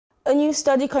A new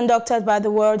study conducted by the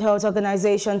World Health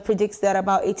Organization predicts that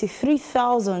about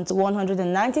 83,000 to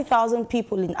 190,000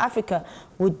 people in Africa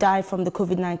would die from the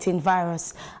COVID-19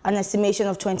 virus. An estimation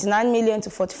of 29 million to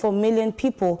 44 million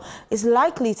people is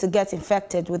likely to get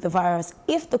infected with the virus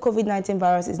if the COVID-19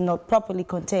 virus is not properly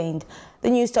contained. The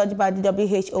new study by the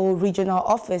WHO Regional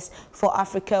Office for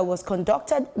Africa was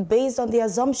conducted based on the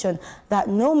assumption that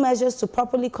no measures to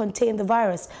properly contain the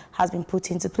virus has been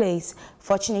put into place.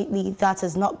 Fortunately, that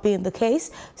has not been the case.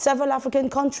 Several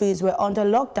African countries were under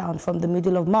lockdown from the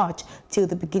middle of March till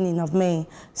the beginning of May.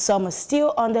 Some are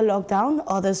still under lockdown.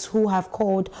 Others who have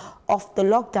called off the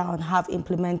lockdown have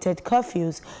implemented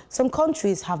curfews. Some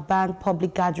countries have banned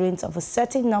public gatherings of a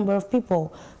certain number of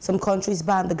people. Some countries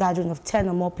banned the gathering of 10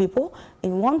 or more people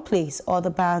in one place.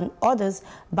 Others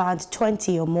banned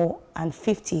 20 or more and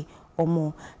 50 or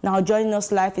more. Now joining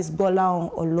us live is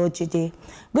Gbolahan Olojed.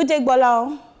 Good day,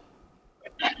 Gbolahan.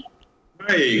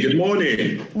 Hi, good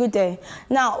morning. Good day.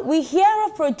 Now, we hear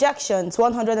of projections,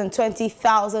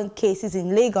 120,000 cases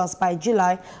in Lagos by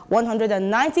July,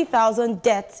 190,000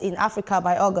 deaths in Africa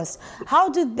by August. How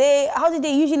did they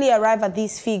usually arrive at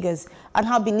these figures, and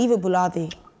how believable are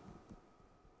they?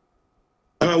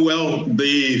 Well,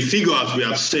 the figures we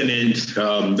have seen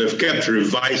it, they've kept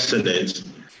revising it.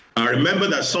 I remember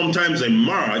that sometimes in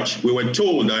March, we were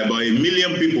told that about 1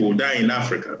 million people will die in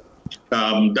Africa.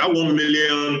 That 1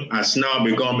 million has now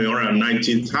become around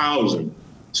 90,000.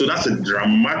 So that's a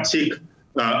dramatic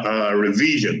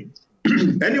revision.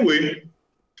 Anyway,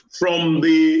 from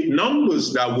the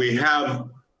numbers that we have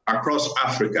across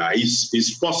Africa,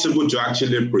 it's possible to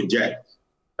actually project.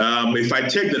 If I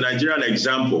take the Nigerian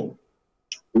example,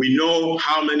 we know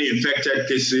how many infected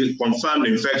cases, confirmed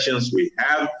infections we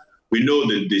have. We know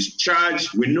the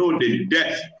discharge. We know the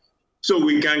death. So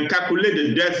we can calculate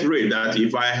the death rate that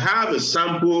if I have a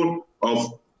sample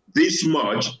of this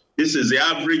much, this is the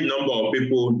average number of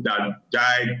people that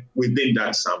died within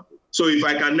that sample. So if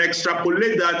I can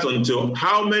extrapolate that onto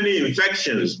how many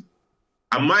infections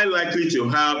am I likely to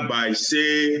have by,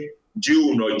 say,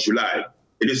 June or July,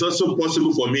 it is also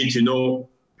possible for me to know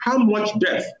how much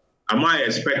death am I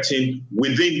expecting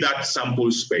within that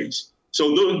sample space.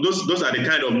 So those are the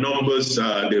kind of numbers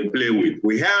they play with.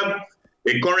 We have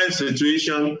a current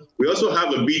situation. We also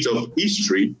have a bit of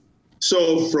history.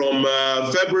 So from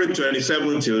February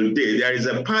 27 till date, there is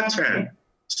a pattern.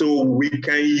 So we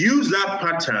can use that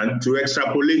pattern to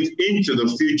extrapolate into the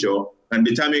future and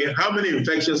determine how many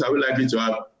infections are we likely to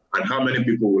have and how many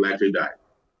people will likely die.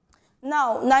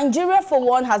 Now, Nigeria, for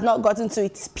one, has not gotten to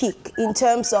its peak in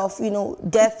terms of,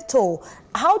 death toll.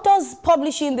 How does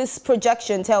publishing these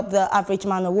projections help the average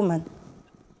man or woman?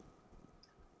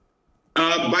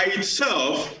 By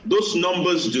itself, those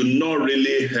numbers do not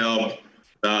really help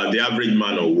the average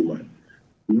man or woman.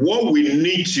 What we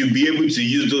need to be able to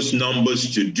use those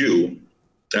numbers to do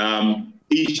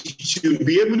is to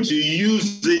be able to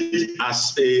use it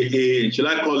as shall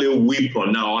I call it a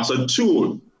weapon now, as a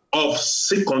tool of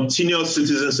continuous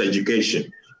citizens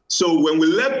education. So when we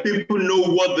let people know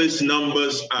what these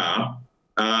numbers are,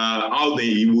 how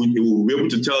they will be able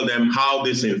to tell them how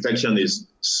this infection is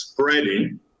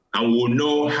spreading, and we'll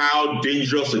know how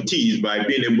dangerous it is by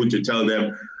being able to tell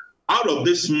them, out of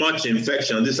this much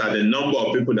infection, these are the number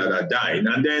of people that are dying.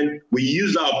 And then we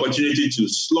use our opportunity to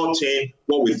slot in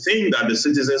what we think that the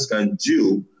citizens can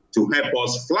do to help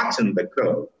us flatten the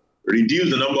curve, reduce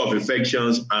the number of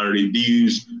infections, and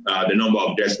reduce the number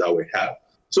of deaths that we have.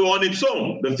 So on its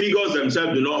own, the figures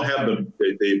themselves do not help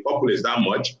the populace that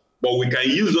much, but we can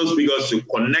use those figures to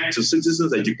connect to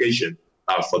citizens' education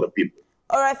for the people.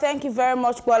 All right, thank you very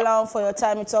much, Gbolahan, for your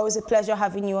time. It's always a pleasure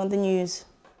having you on the news.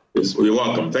 Yes, you're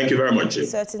welcome. Thank you very much.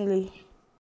 Certainly.